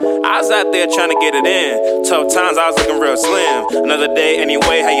I was out there trying to get it in. Tough times, I was looking real slim. Another day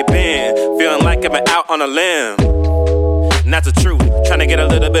anyway, how you been? Feeling like I've been out on a limb. And that's the truth. Trying to get a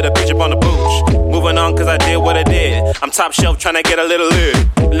little bit of peach up on the booch. Moving on cause I did what I did. I'm top shelf trying to get a little lit.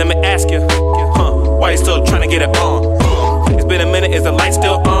 Let me ask you, why you still trying to get it on? It's been a minute, is the light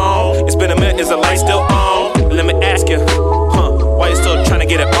still on? It's been a minute, is the light still on? Let me ask you, why you still trying to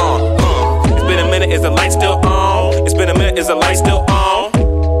get it on? It's been a minute, is the light still on? It's been a minute, is the light still on?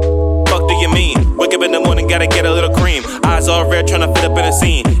 Fuck do you mean? Wake up in the morning, gotta get a little cream. Eyes all red, trying to fit up in a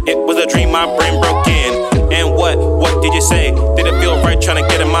scene. It was a dream, my brain broke in. And what did you say? Did it feel right trying to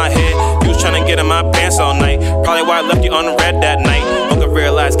get in my head? You was trying to get in my pants all night. Probably why I left you on the red that night. Woke up,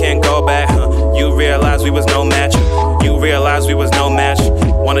 realized can't go back, You realized we was no match. You realized we was no match.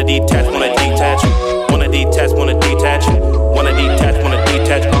 Wanna detach, wanna detach. Wanna detach, wanna detach. Wanna detach, wanna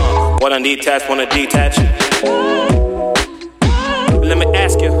detach. Wanna detach, wanna detach. Let me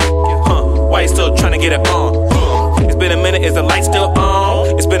ask you, why you still trying to get it on? It's been a minute, is the light still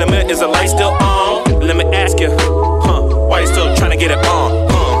on? It's been a minute, is the light still on? Let me ask you, why you still trying to get it on?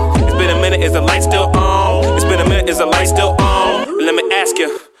 It's been a minute, is the light still on? It's been a minute, is the light still on? Let me ask you,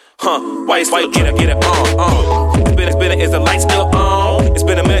 why you still get it on? It's been is the light still on? It's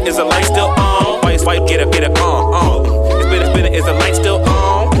been a minute, is the light still on? Why you get it on? It's been is the light still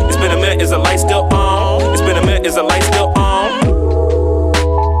on? It's been a minute, is the light still on? It's been a minute, is the light still on?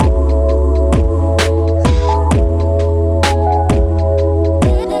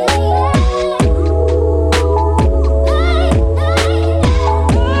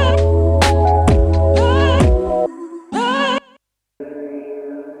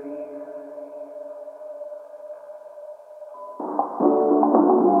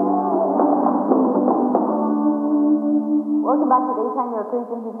 Welcome back to Daytime Your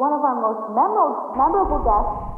Acquaintance. He's one of our most memorable guests.